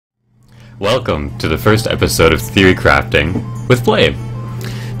Welcome to the first episode of Theorycrafting with Blade.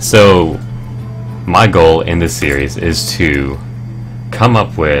 So, my goal in this series is to come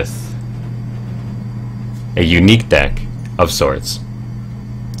up with a unique deck of sorts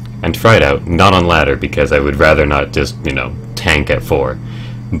and try it out, not on ladder because I would rather not just, tank at 4,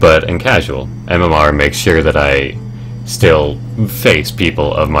 but in casual. MMR makes sure that I still face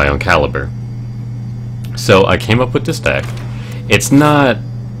people of my own caliber. So I came up with this deck. It's not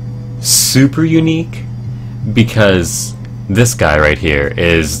super unique because this guy right here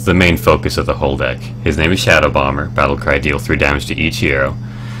is the main focus of the whole deck. His name is Shadowbomber. Battlecry, deal 3 damage to each hero.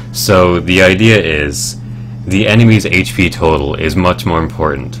 So the idea is the enemy's HP total is much more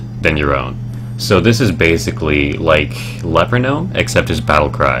important than your own. So this is basically like Leper Gnome, except his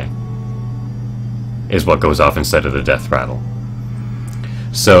Battlecry is what goes off instead of the death rattle.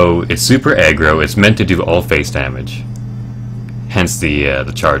 So it's super aggro, it's meant to do all face damage, hence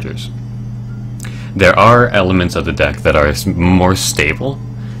the chargers. There are elements of the deck that are more stable,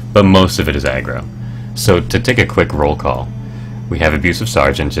 but most of it is aggro. So to take a quick roll call, we have Abusive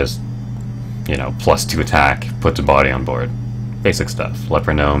Sergeant, just, +2 attack, puts a body on board. Basic stuff.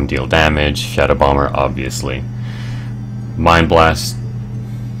 Leper Gnome, deal damage. Shadowbomber, obviously. Mind Blast,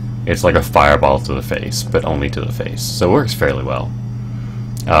 it's like a fireball to the face, but only to the face, so it works fairly well.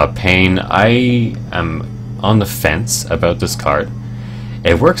 Pain, I am on the fence about this card.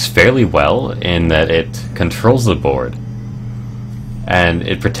 It works fairly well in that it controls the board, and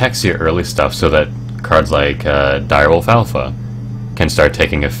it protects your early stuff so that cards like Direwolf Alpha can start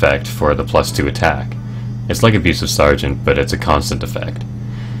taking effect for the +2 attack. It's like Abusive Sergeant, but it's a constant effect.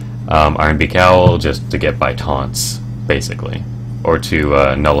 Ironbeak Owl, just to get by taunts, basically, or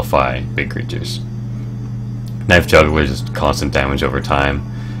to nullify big creatures. Knife Juggler, just constant damage over time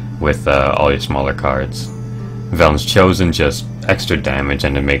with all your smaller cards. Velen's Chosen, just extra damage,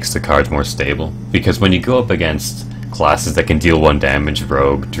 and it makes the cards more stable, because when you go up against classes that can deal 1 damage,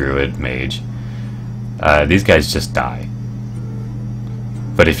 Rogue, Druid, Mage, these guys just die.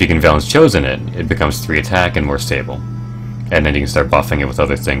 But if you can Velen's Chosen it becomes 3 attack and more stable, and then you can start buffing it with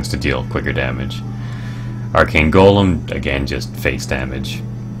other things to deal quicker damage. Arcane Golem, again, just face damage.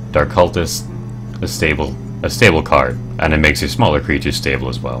 Dark Cultist, a stable card, and it makes your smaller creatures stable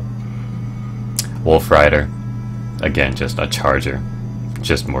as well. Wolf Rider, again, just a charger,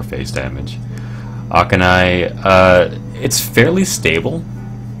 just more face damage. Akanai, it's fairly stable.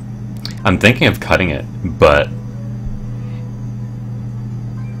 I'm thinking of cutting it, but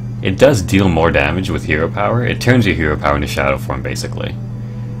it does deal more damage with hero power. It turns your hero power into shadow form, basically.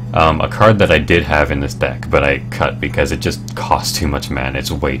 A card that I did have in this deck, but I cut because it just costs too much mana.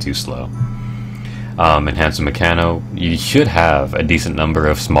 It's way too slow. Enhancer Mechano, you should have a decent number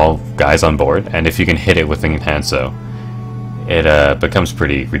of small guys on board, and if you can hit it with an Enhancer, it becomes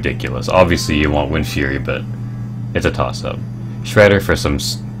pretty ridiculous. Obviously you want Wind Fury, but it's a toss-up. Shredder for some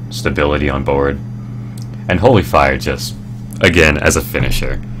stability on board, and Holy Fire just, again, as a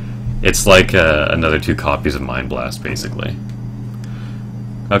finisher. It's like another 2 copies of Mind Blast, basically.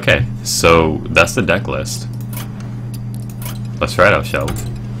 Okay, so that's the deck list. Let's try it out, shall we?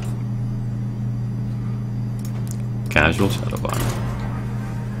 Casual Shadowbomber.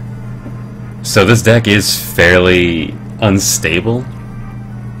 So this deck is fairly unstable,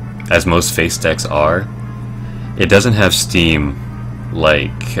 as most face decks are. It doesn't have steam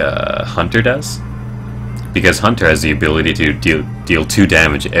like Hunter does, because Hunter has the ability to deal 2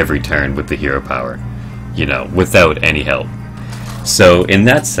 damage every turn with the hero power, without any help. So in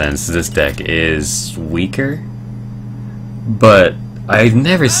that sense, this deck is weaker, but I've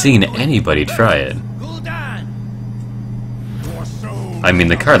never seen anybody try it. I mean,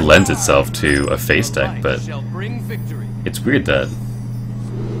 the card lends itself to a face deck, but it's weird that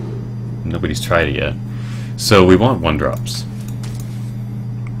nobody's tried it yet. So we want 1-drops.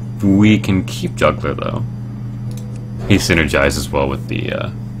 We can keep Juggler, though. He synergizes well with the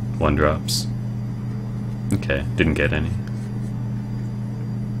 1-drops. Okay, didn't get any.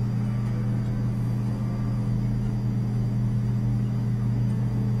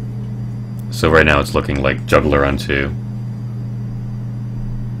 So right now it's looking like Juggler on 2.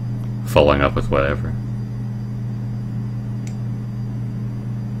 Following up with whatever.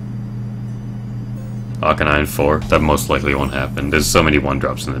 Akanai 4, that most likely won't happen. There's so many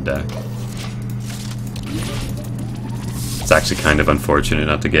 1-drops in the deck. It's actually kind of unfortunate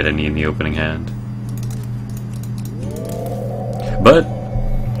not to get any in the opening hand. But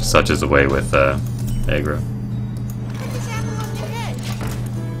such is the way with aggro.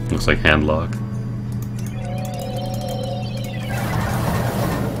 Looks like handlock.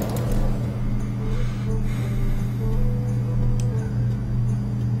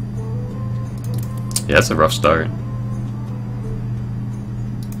 Yeah, that's a rough start.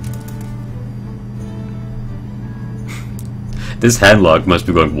 This handlock must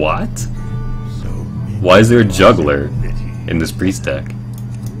be going, what? Why is there a juggler in this priest deck?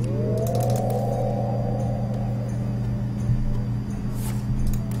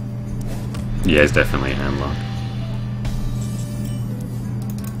 Yeah, it's definitely a handlock.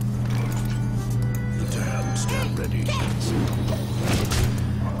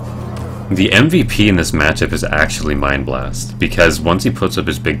 The MVP in this matchup is actually Mind Blast, because once he puts up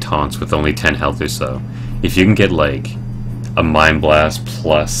his big taunts with only 10 health or so, if you can get like a Mind Blast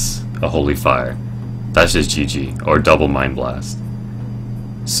plus a Holy Fire, that's just GG, or double Mind Blast.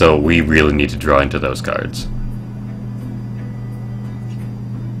 So we really need to draw into those cards.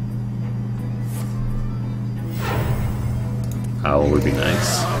 Owl would be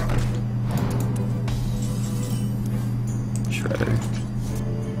nice. Shredder.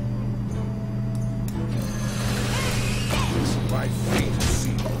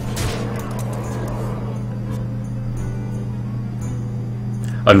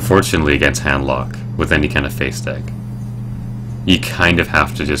 Unfortunately, against Handlock, with any kind of face deck, you kind of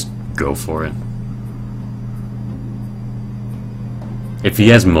have to just go for it. If he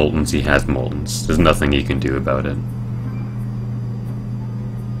has Moltens, he has Moltens. There's nothing you can do about it.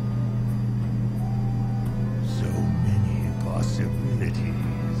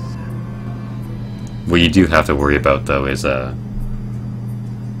 What you do have to worry about, though, is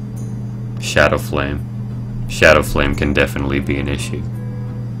Shadow Flame. Shadow Flame can definitely be an issue.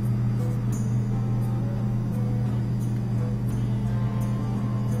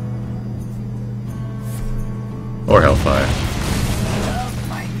 Or Hellfire.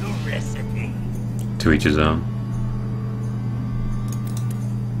 To each his own.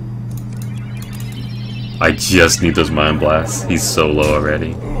 I just need those Mind Blasts. He's so low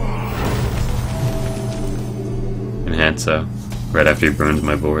already. Enhancer. Right after he burns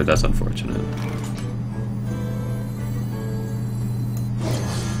my board, that's unfortunate.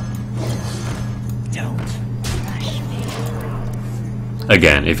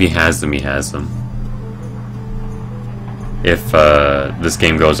 Again, if he has them, he has them. If this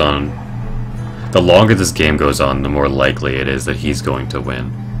game goes on, the longer this game goes on, the more likely it is that he's going to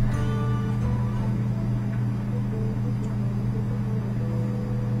win.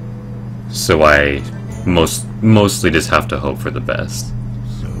 So I mostly just have to hope for the best.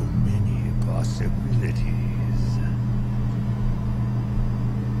 So many possibilities.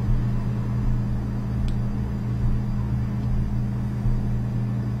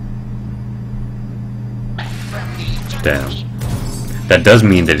 Damn. That does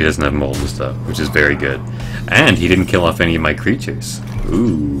mean that he doesn't have Moltens though, which is very good. And he didn't kill off any of my creatures.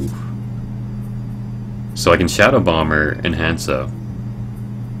 Ooh. So I can Shadow Bomber Enhanso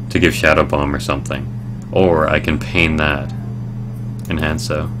to give Shadow Bomber something. Or I can pain that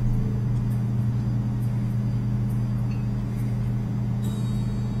Enhanso.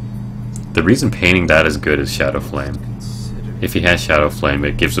 The reason painting that is good is Shadow Flame. If he has Shadow Flame,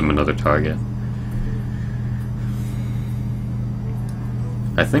 it gives him another target.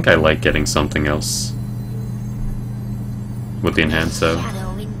 I think I like getting something else with the Enhanso.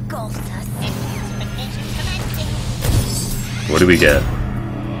 What do we get?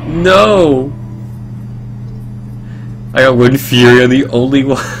 No! I got Wind Fury, I'm the only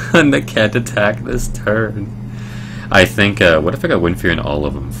one that can't attack this turn. I think, what if I got Wind Fury in all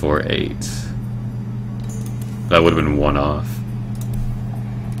of them for 8? That would have been 1 off.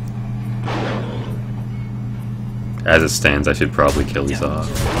 As it stands, I should probably kill these off.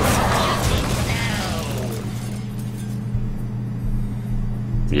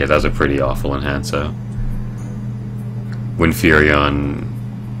 Yeah, that was a pretty awful Enhanso. Wind Fury on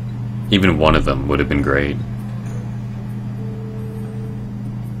even one of them would have been great.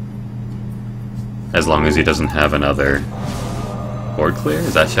 As long as he doesn't have another Board Clear?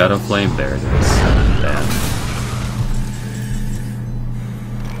 Is that Shadow Flame? There it is. Damn.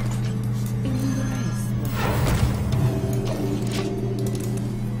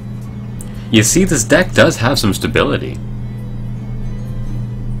 You see, this deck does have some stability.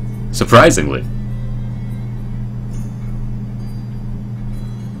 Surprisingly.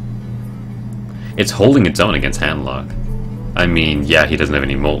 It's holding its own against Handlock. I mean, yeah, he doesn't have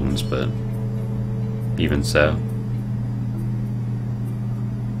any Moltens, but even so.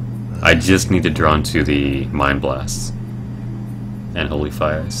 I just need to draw into the Mind Blasts and Holy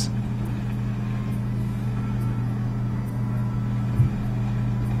Fires.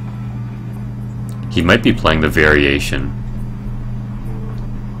 He might be playing the variation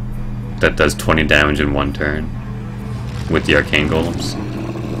that does 20 damage in 1 turn with the Arcane Golems.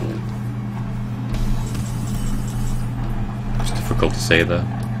 difficult to say though.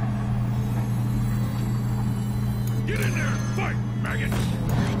 Get in there and fight, maggot!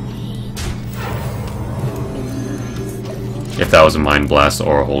 If that was a Mind Blast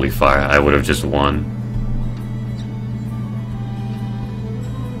or a Holy Fire, I would have just won.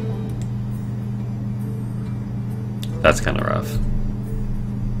 That's kind of rough.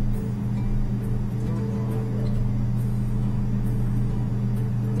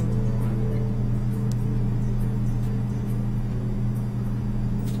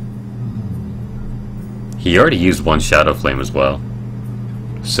 He already used one Shadow Flame as well,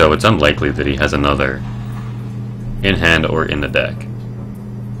 so it's unlikely that he has another in hand or in the deck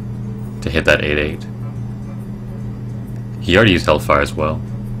to hit that 8/8. He already used Hellfire as well.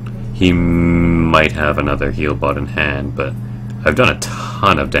 He might have another heal bot in hand, but I've done a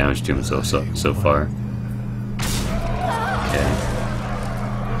ton of damage to him so far. Okay.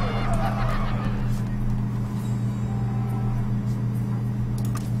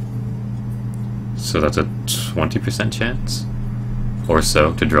 So that's a 20% chance or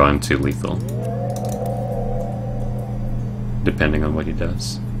so to draw into lethal, depending on what he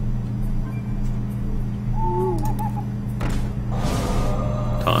does.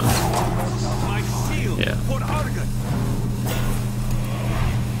 Taunt. Yeah.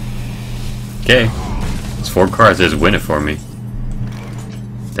 Okay. It's 4 cards. Just win it for me.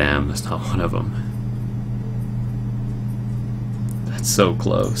 Damn, that's not one of them. That's so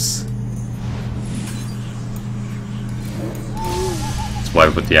close. That's why I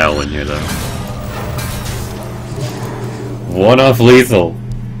put the owl in here, though. 1 off lethal.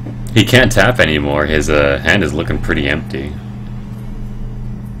 He can't tap anymore. His hand is looking pretty empty.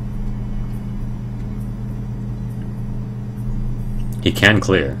 He can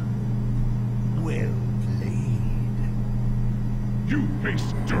clear. Well played. You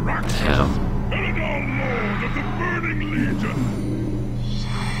face Jiraxis, Damn. Eladon Lord of the Burning Legion.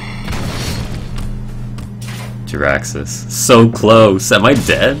 Jiraxis. So close. Am I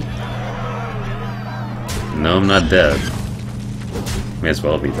dead? No, I'm not dead. May as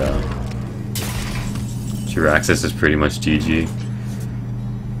well be though. Jiraxis is pretty much GG.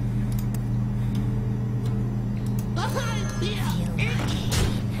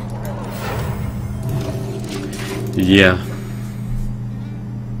 Yeah.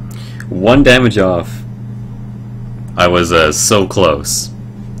 1 damage off. I was so close.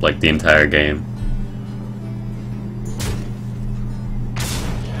 Like the entire game.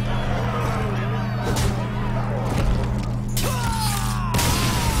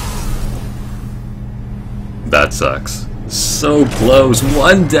 That sucks. So close.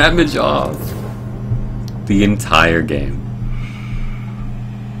 1 damage off. The entire game.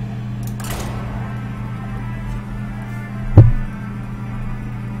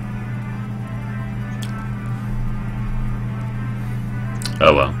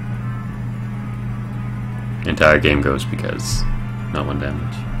 Oh well. Entire game goes because not 1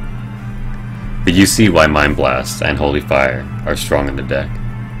 damage. But you see why Mind Blast and Holy Fire are strong in the deck.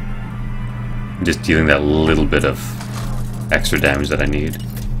 Just dealing that little bit of extra damage that I need.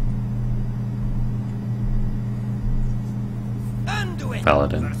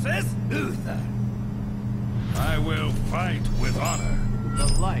 Paladin. I will fight with honor. The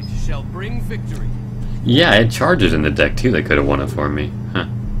light shall bring victory. Yeah, I had charges in the deck too that could have won it for me. Huh.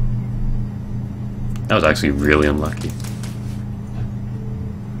 That was actually really unlucky.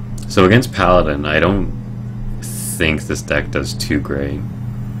 So against Paladin, I don't think this deck does too great.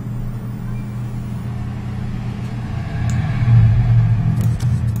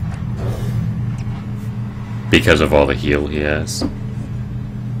 Because of all the heal he has.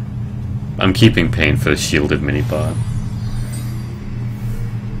 I'm keeping Pain for the shielded mini-bot.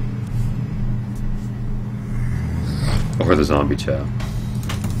 Or the zombie chow.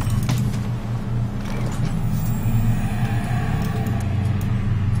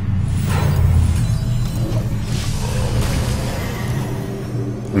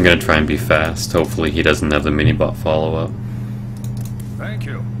 I'm gonna try and be fast. Hopefully he doesn't have the mini-bot follow-up. Thank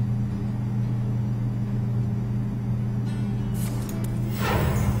you.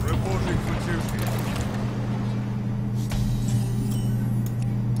 Reporting for duty.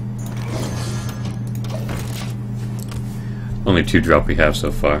 Only 2 drop we have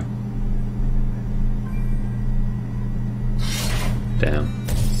so far. Damn.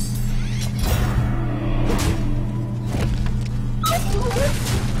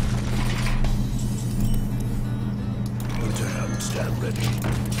 Stand ready.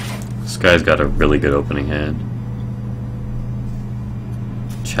 This guy's got a really good opening hand.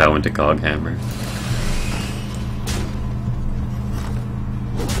 Chow into Coghammer.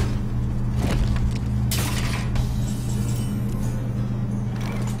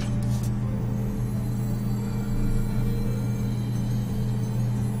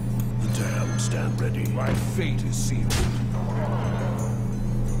 ready. My fate is sealed.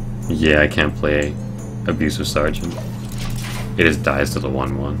 Yeah, I can't play Abusive Sergeant. It just dies to the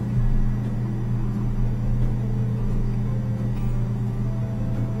 1/1.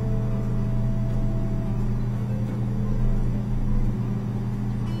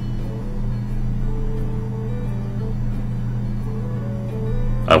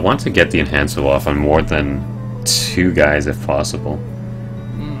 I want to get the Enhancer off on more than 2 guys if possible.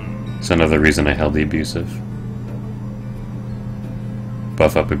 It's another reason I held the Abusive.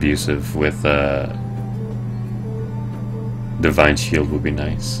 Buff up Abusive with Divine Shield would be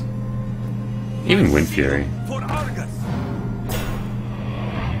nice. Even Wind Fury.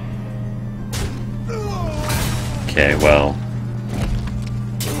 Okay, well.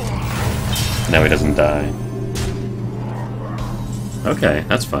 Now he doesn't die. Okay,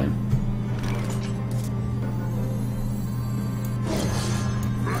 that's fine.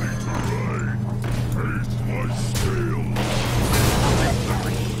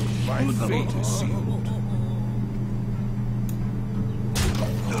 My fate is sealed.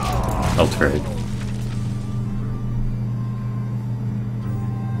 I'll trade.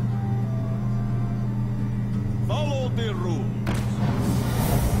 Follow the rules.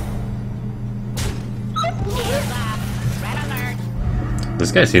 Red alert.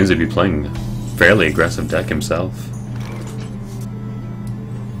 This guy seems to be playing a fairly aggressive deck himself.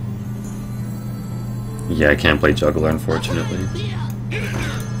 Yeah, I can't play Juggler, unfortunately.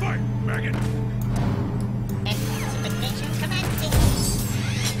 Fight, maggot. Expedition commencing.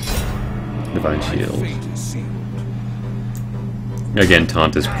 Divine My Shield. fate is sealed. Again,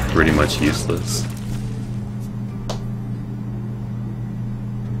 Taunt is pretty much useless.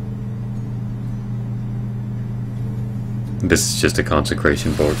 This is just a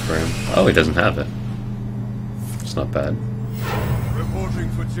consecration board for him. Oh, he doesn't have it. It's not bad. Reporting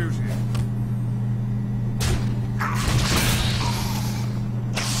for duty.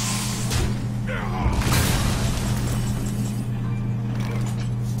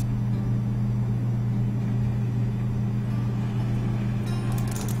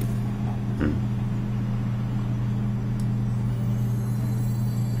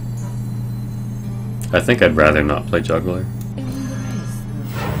 I think I'd rather not play Juggler.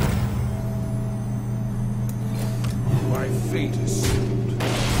 My fate is sealed.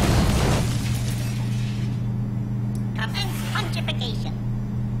 Commence pontification.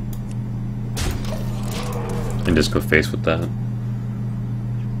 And just go face with that.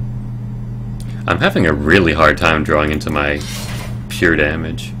 I'm having a really hard time drawing into my pure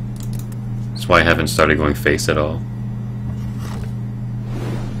damage. That's why I haven't started going face at all.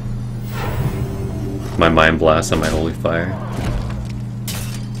 My Mind Blast on my Holy Fire.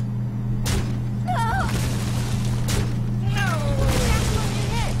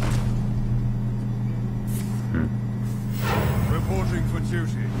 Reporting for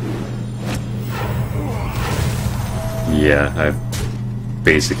duty. Yeah, I've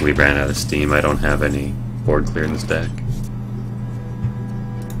basically ran out of steam. I don't have any board clear in this deck.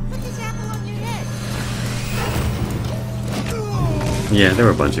 Put this apple on your head. Yeah, there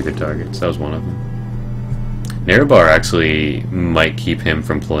were a bunch of good targets. That was one of them. Narabar actually might keep him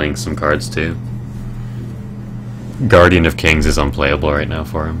from playing some cards too. Guardian of Kings is unplayable right now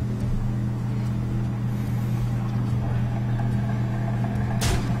for him.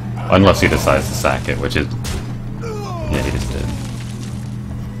 Unless he decides to sack it, which is... Yeah, he just did.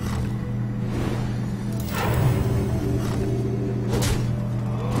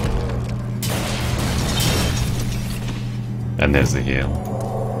 And there's the heal.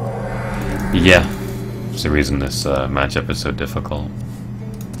 Yeah. It's the reason this matchup is so difficult.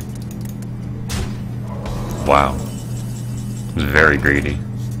 Wow. It was very greedy.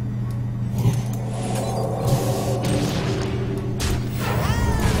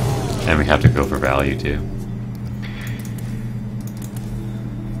 And we have to go for value too.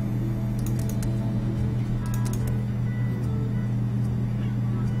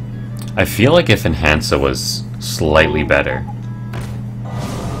 I feel like if Enhancer was slightly better,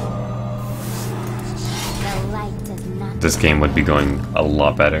 this game would be going a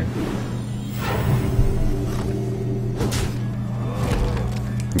lot better.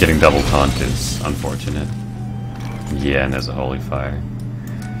 Getting double taunt is unfortunate. Yeah, and there's a Holy Fire.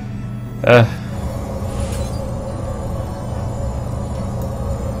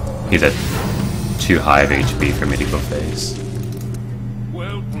 He's at too high of HP for me to go face.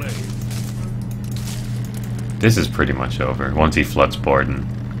 Well played. This is pretty much over. Once he floods board and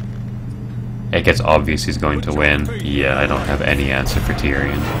it gets obvious he's going to win, yeah, I don't have any answer for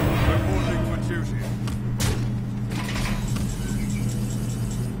Tyrion. Reporting for duty.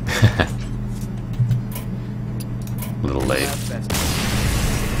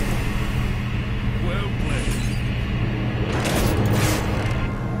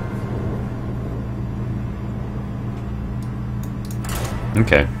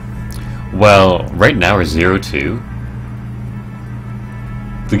 Okay. Well, right now we're 0-2.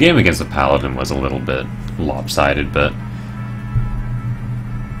 The game against the Paladin was a little bit lopsided, but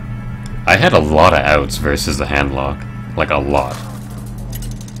I had a lot of outs versus the handlock. Like, a lot.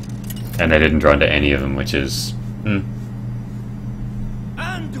 And I didn't draw into any of them, which is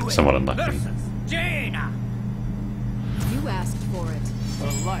somewhat unlucky. Jaina. You asked for it.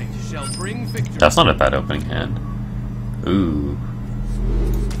 The light shall bring victory. That's not a bad opening hand. Ooh.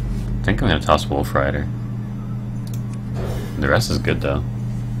 I think I'm gonna toss Wolf Rider. The rest is good though.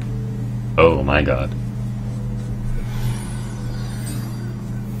 Oh my god.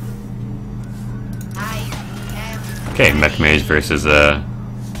 Okay, Mech Mage versus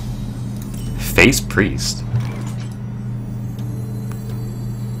Face Priest.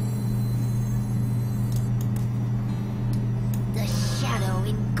 The shadow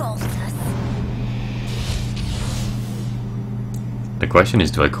engulfs us. The question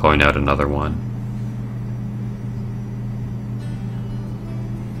is, do I coin out another one?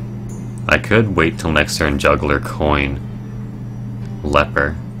 I could wait till next turn, Juggler, coin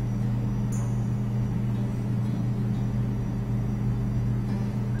Leper.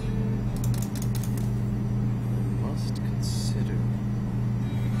 Must consider.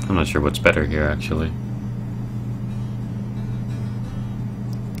 I'm not sure what's better here, actually.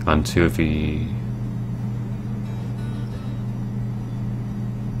 On 2 if he...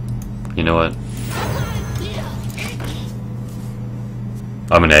 You know what?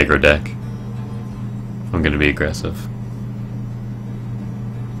 I'm an aggro deck. I'm gonna be aggressive.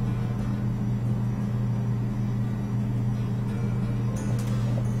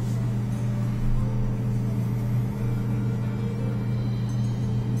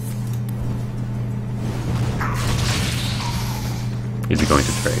 Is he going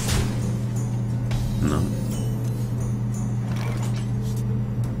to trade? No.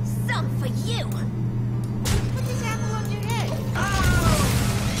 Some for you. Put this apple on your head.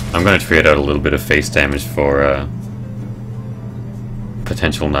 I'm going to trade out a little bit of face damage for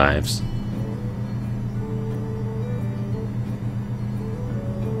potential knives.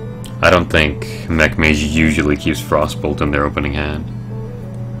 I don't think Mech Mage usually keeps Frostbolt in their opening hand.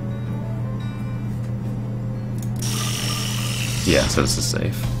 Yeah, so this is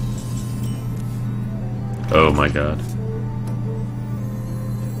safe. Oh my god.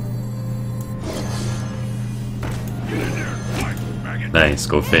 Nice,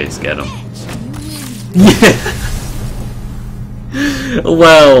 go face, get him. Yeah!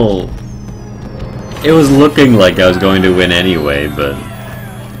 Well, it was looking like I was going to win anyway, but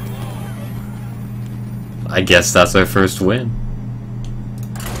I guess that's our first win.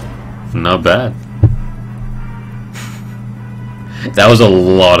 Not bad. That was a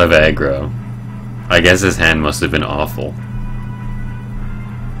lot of aggro. I guess his hand must have been awful.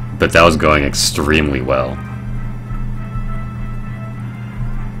 But that was going extremely well.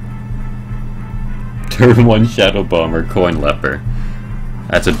 Turn 1 Shadowbomber, coin Leper.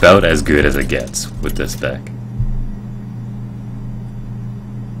 That's about as good as it gets with this deck.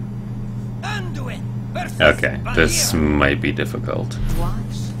 Okay, this might be difficult. Watch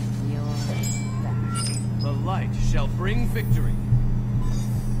your back. The light shall bring victory.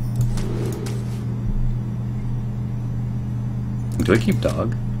 Do I keep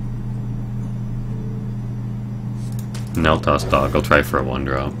dog? No, I'll toss dog. I'll try for a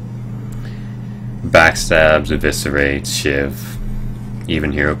 1-draw. Backstabs, eviscerates, shiv,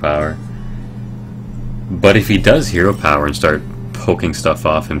 even hero power. But if he does hero power and start poking stuff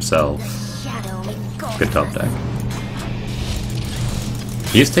off himself, good top deck.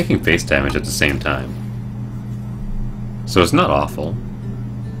 He is taking face damage at the same time, so it's not awful.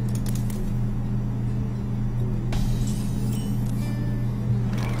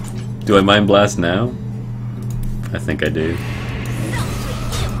 Do I Mind Blast now? I think I do.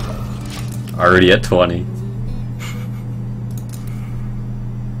 Already at 20.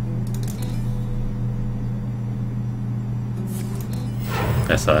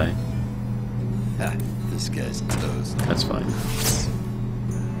 SI. Ha, this guy's toast. That's fine.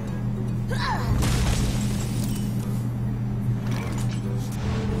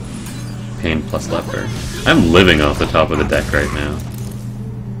 Pain plus Leper. I'm living off the top of the deck right now.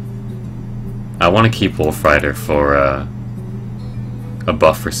 I want to keep Wolf Rider for a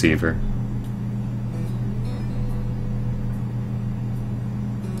buff receiver.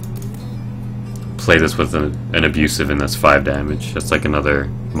 Play this with an abusive and that's 5 damage. That's like another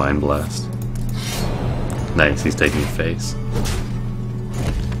Mind Blast. Nice, he's taking face.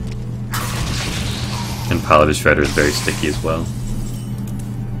 And Paladin Shredder is very sticky as well.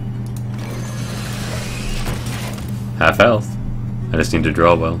 Half health. I just need to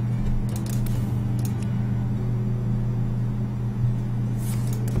draw well.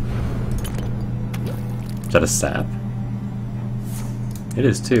 Is that a sap? It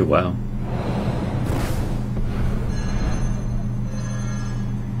is too, wow.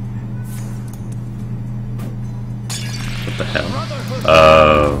 What the hell?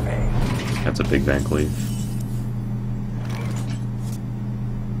 Oh, that's a big bank leaf.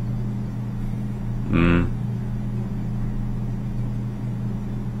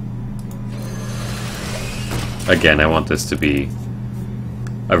 Again, I want this to be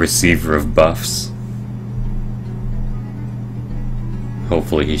a receiver of buffs.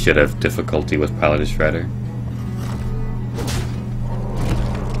 Hopefully he should have difficulty with Piloted Shredder.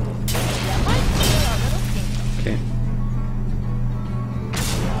 Okay.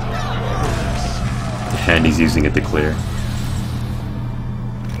 And he's using it to clear.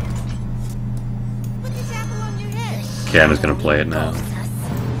 Put this apple on your head. Okay, I'm just gonna play it now.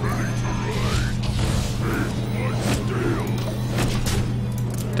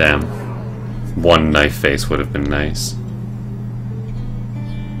 Damn. One knife face would have been nice.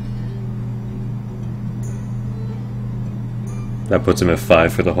 That puts him at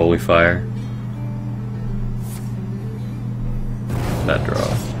 5 for the Holy Fire. That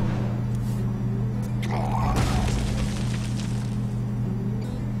draw.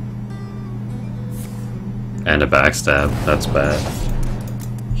 And a backstab. That's bad.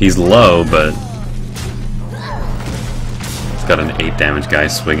 He's low, but he's got an 8 damage guy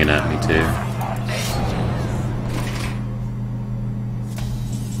swinging at me too.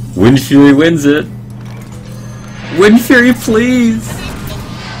 Wind Fury wins it. Wind Fury, please!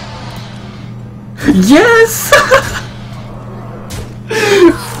 Yes!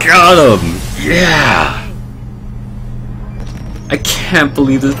 Got him! Yeah! I can't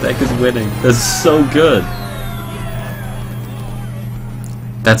believe this deck is winning. That's so good.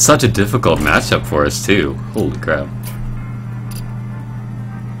 That's such a difficult matchup for us too. Holy crap.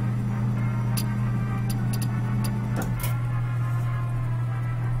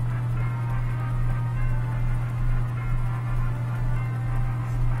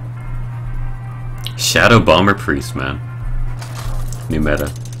 Shadowbomber Priest, man. New meta.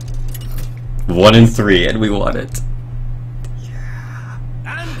 1 in 3, and we won it.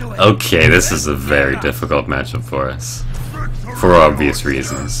 Okay, this is a very difficult matchup for us. For obvious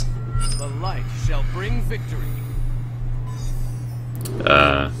reasons. The light shall bring victory.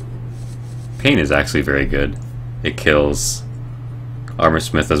 Pain is actually very good. It kills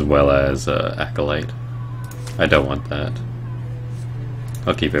Armorsmith as well as Acolyte. I don't want that.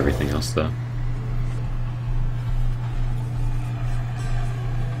 I'll keep everything else though.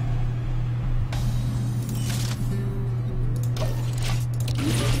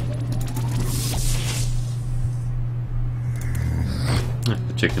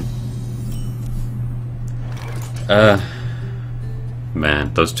 The chicken.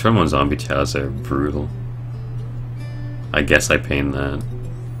 Man, those Turmoil Zombie Chows are brutal. I guess I pain that.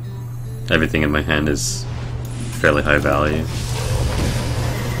 Everything in my hand is fairly high value.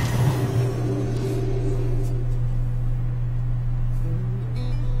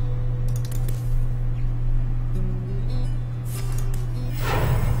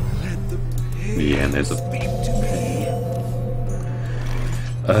 Yeah, and there's a...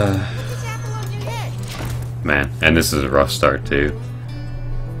 Man, and this is a rough start too.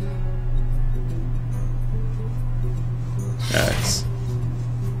 Axe.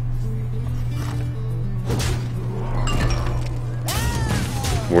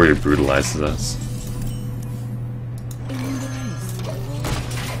 Warrior brutalizes us.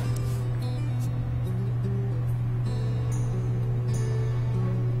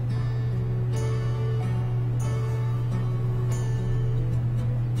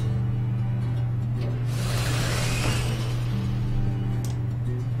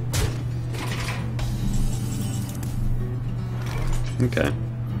 Okay.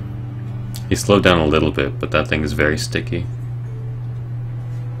 He slowed down a little bit, but that thing is very sticky.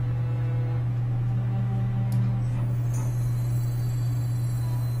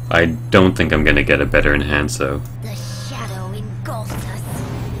 I don't think I'm gonna get a better enhance though. The shadow engulfs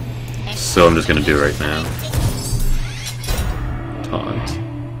us. So I'm just gonna do it right now. Taunt.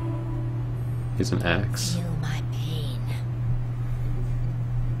 He's an axe. Feel my pain.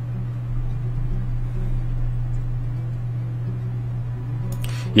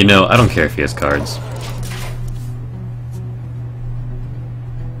 You know, I don't care if he has cards.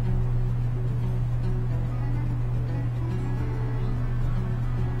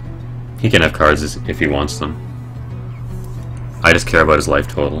 He can have cards if he wants them. I just care about his life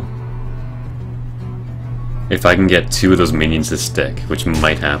total. If I can get 2 of those minions to stick, which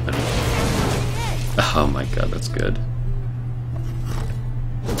might happen. Oh my god, that's good.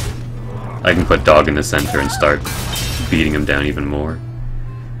 I can put Dog in the center and start beating him down even more.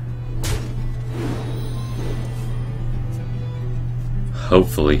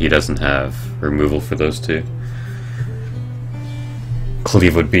 Hopefully he doesn't have removal for those 2.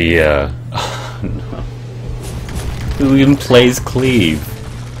 Cleave would be, oh, no. Who even plays Cleave?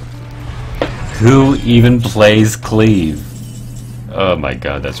 Who even plays Cleave? Oh my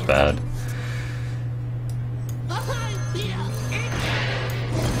god, that's bad.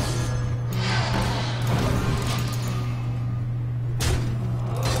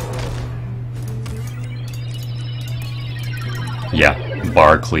 Yeah,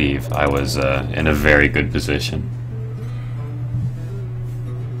 bar Cleave, I was in a very good position.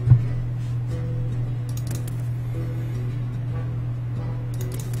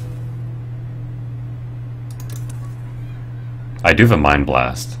 I do have a Mind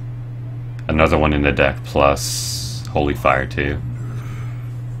Blast. Another one in the deck, plus Holy Fire too.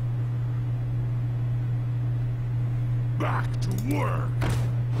 Back to work.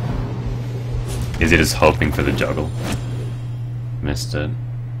 Is he just hoping for the juggle? Missed it.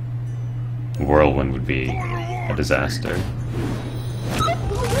 Whirlwind would be a disaster.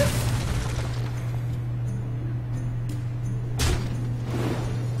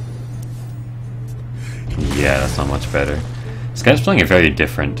 Yeah, that's not much better. This guy's playing a very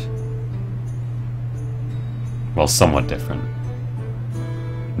different... well, somewhat different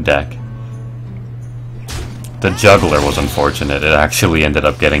deck. The Juggler was unfortunate. It actually ended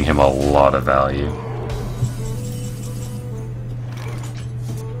up getting him a lot of value.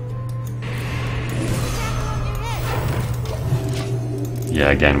 Yeah,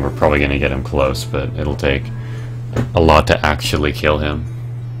 again, we're probably gonna get him close, but it'll take a lot to actually kill him.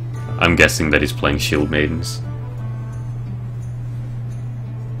 I'm guessing that he's playing Shield Maidens.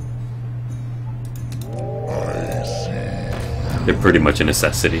 They're pretty much a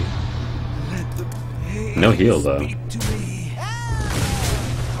necessity. No heal, though.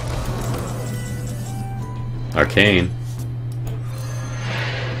 Arcane.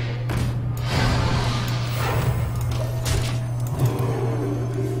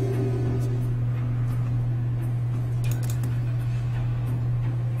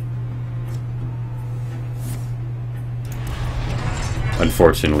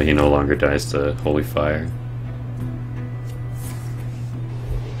 Unfortunately, he no longer dies to Holy Fire.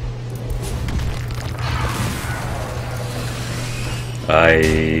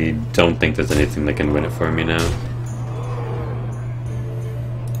 I don't think there's anything that can win it for me now.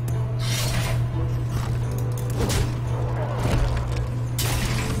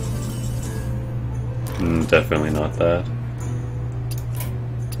 Definitely not that.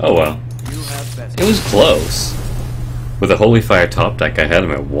 Oh well. It was close. With a Holy Fire top deck, I had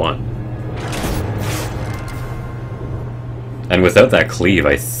him at 1. And without that Cleave,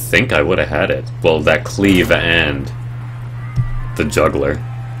 I think I would have had it. Well, that Cleave and the Juggler.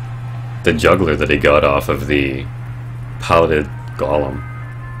 The Juggler that he got off of the Paladin Golem.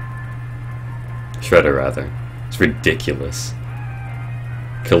 Shredder, rather. It's ridiculous.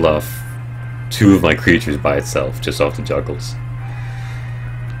 Killed off 2 of my creatures by itself, just off the Juggles.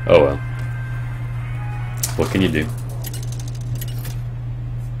 Oh well. What can you do?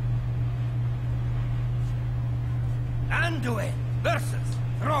 Anduin versus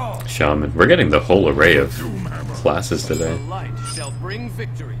Thrall. Shaman. We're getting the whole array of classes The today. light shall bring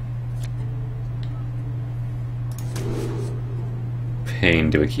victory. Pain.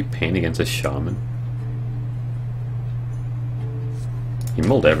 Do I keep Pain against a Shaman? He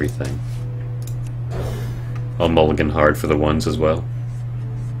mulled everything. I'll mulligan hard for the ones as well.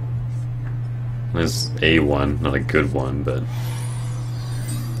 There's a one, not a good one, but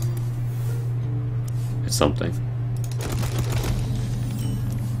it's something.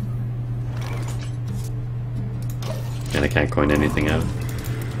 And I can't coin anything out.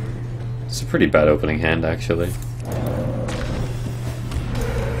 It's a pretty bad opening hand, actually.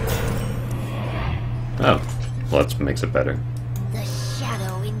 Oh, well, that makes it better. The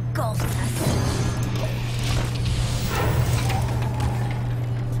shadow engulfs us.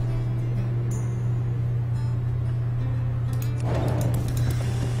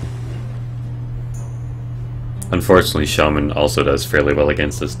 Unfortunately, Shaman also does fairly well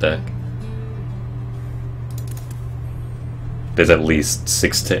against this deck. There's at least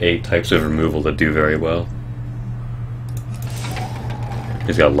 6 to 8 types of removal that do very well.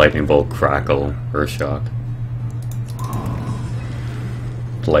 He's got Lightning Bolt, Crackle, Earthshock,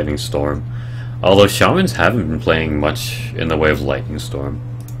 Lightning Storm. Although Shamans haven't been playing much in the way of Lightning Storm.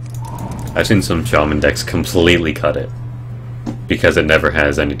 I've seen some Shaman decks completely cut it because it never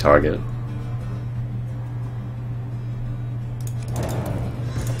has any target.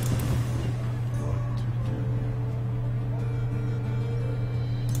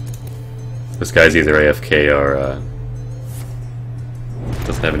 This guy's either AFK or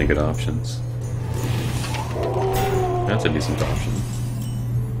doesn't have any good options. That's a decent option.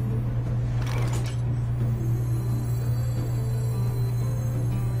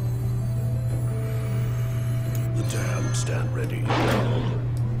 The damned stand ready.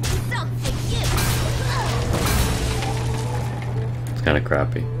 Some for you. It's kind of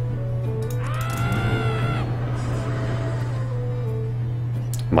crappy.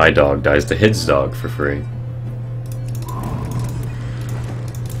 My dog dies to his dog for free.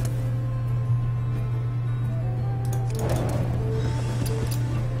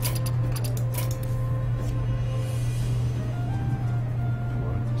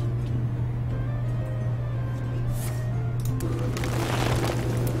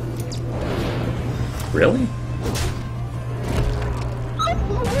 Really?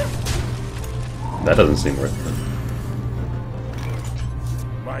 That doesn't seem worth it.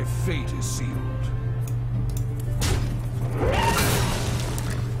 My fate is sealed.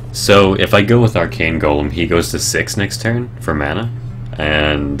 So if I go with Arcane Golem, he goes to 6 next turn for mana,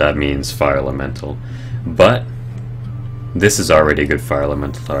 and that means Fire Elemental. But this is already a good Fire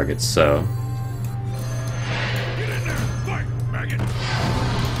Elemental target, so Get in there! Fight, maggot!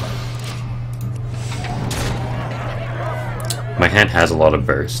 my hand has a lot of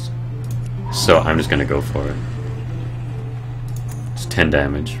burst, so I'm just gonna go for it. It's 10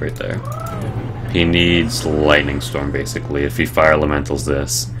 damage right there. He needs Lightning Storm basically. If he Fire Elementals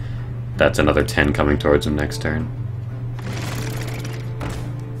this, that's another 10 coming towards him next turn.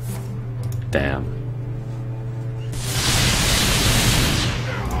 Damn.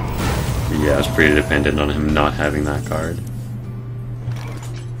 Yeah, it's pretty dependent on him not having that card.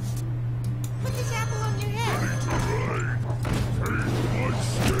 Put this apple on your head.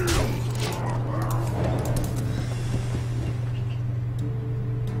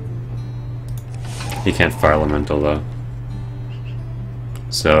 He can't Fire Elemental though,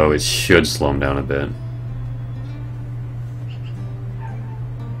 so it should slow him down a bit.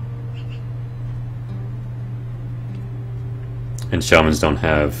 And Shamans don't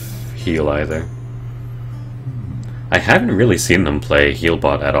have heal either. I haven't really seen them play heal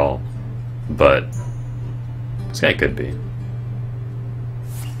bot at all, but this guy could be.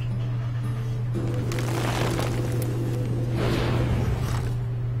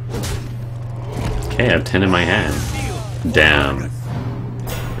 Okay, I have 10 in my hand. Damn.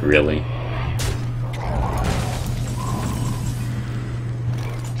 Really?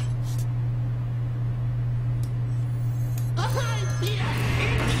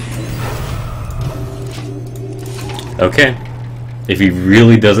 Okay. If he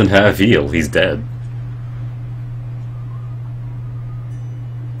really doesn't have heal, he's dead.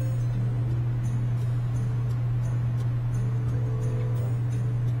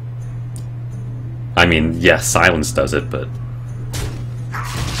 I mean, yeah, silence does it, but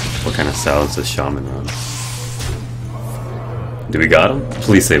what kind of silence does Shaman run? Do we got him?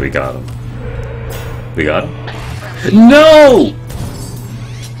 Please say we got him. We got him? No!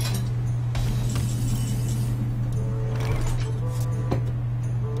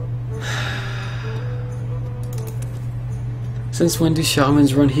 Since when do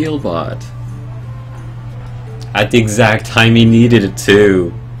Shamans run heal bot? At the exact time he needed it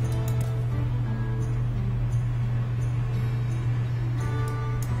too.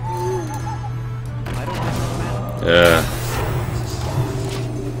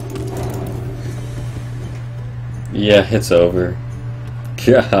 Yeah, it's over.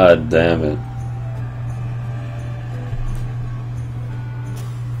 God damn it.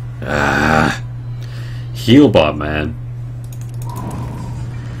 Ah, Healbot, man.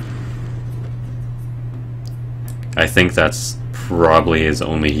 I think that's probably his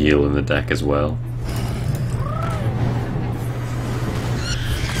only heal in the deck as well.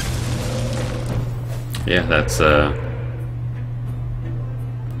 Yeah, that's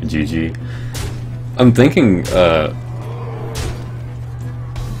GG. I'm thinking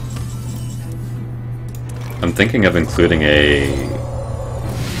of including a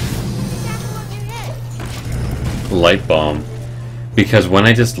light bomb, because when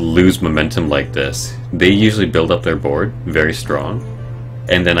I just lose momentum like this, they usually build up their board very strong,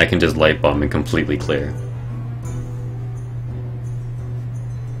 and then I can just light bomb and completely clear.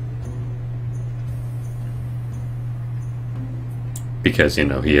 Because, you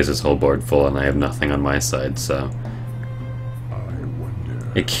know, he has his whole board full and I have nothing on my side, so... I wonder.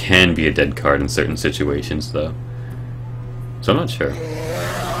 It can be a dead card in certain situations, though. So I'm not sure.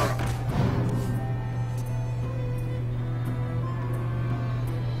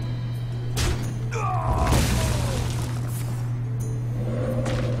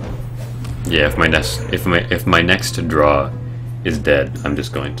 Yeah, if my next draw is dead, I'm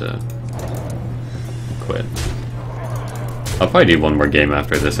just going to quit. I'll probably do one more game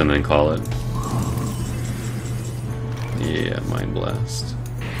after this and then call it. Yeah, Mind Blast.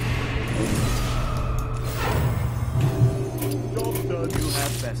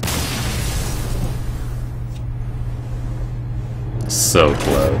 So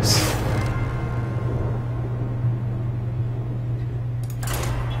close.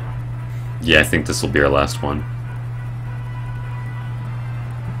 Yeah, I think this will be our last one.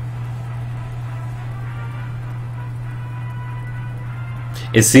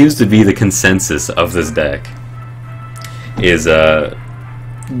 It seems to be the consensus of this deck is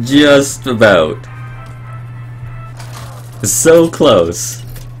just about so close.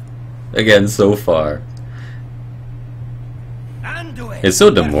 Again, so far. It's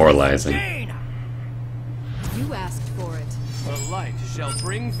so demoralizing. You asked for it. The light shall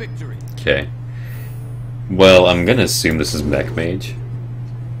bring victory. Okay. Well, I'm gonna assume this is Mech Mage.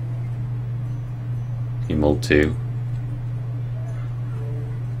 He mulled 2.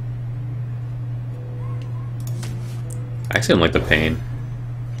 I actually don't like the pain.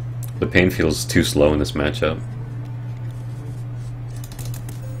 The pain feels too slow in this matchup.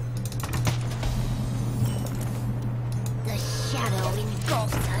 The shadow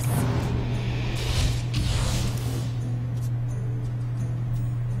engulfs us.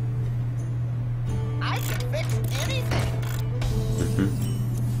 I can fix anything.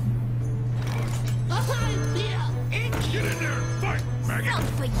 Get in there! Fight, maggot! Some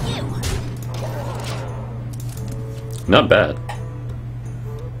for you. Not bad.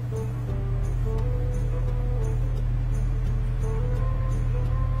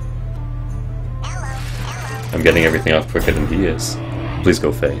 I'm getting everything off quicker than he is. Please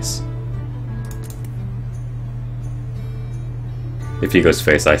go face. If he goes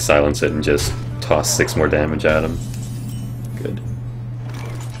face, I silence it and just toss 6 more damage at him. Good.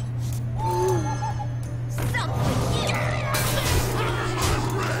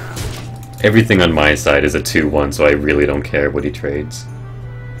 Everything on my side is a 2-1, so I really don't care what he trades.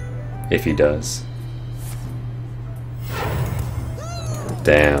 If he does.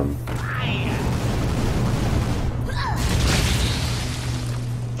 Damn.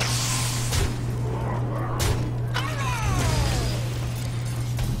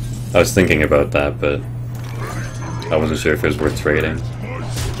 I was thinking about that, but I wasn't sure if it was worth trading.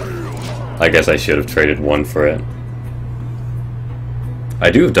 I guess I should have traded 1 for it. I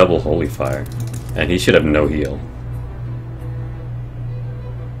do have double Holy Fire, and he should have no heal.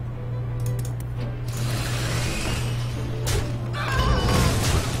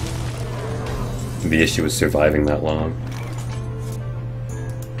 The issue is surviving that long.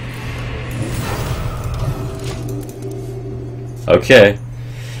 Okay.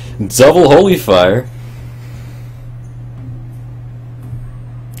 Double Holy Fire.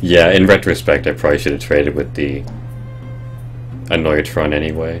 Yeah, in retrospect, I probably should have traded with the Annoyatron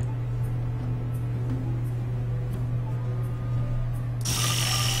anyway.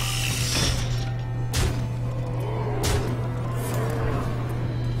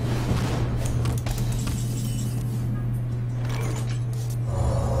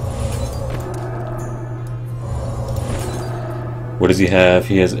 What does he have?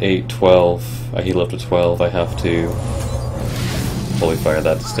 He has 8, 12. I heal up to 12. I have to Holy Fire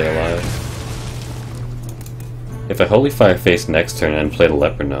that to stay alive. If I Holy Fire face next turn and play the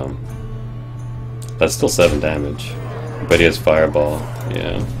Leper Gnome, that's still 7 damage. But he has Fireball,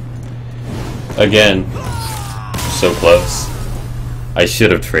 yeah. Again, so close. I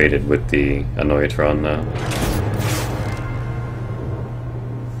should have traded with the Annoyatron though.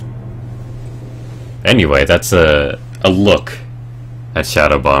 Anyway, that's a look at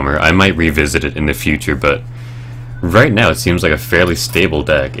Shadowbomber. I might revisit it in the future, but right now it seems like a fairly stable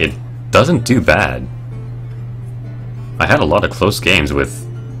deck. It doesn't do bad. I had a lot of close games with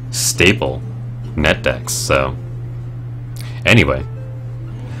stable net decks, so anyway,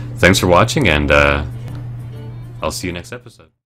 thanks for watching, and I'll see you next episode.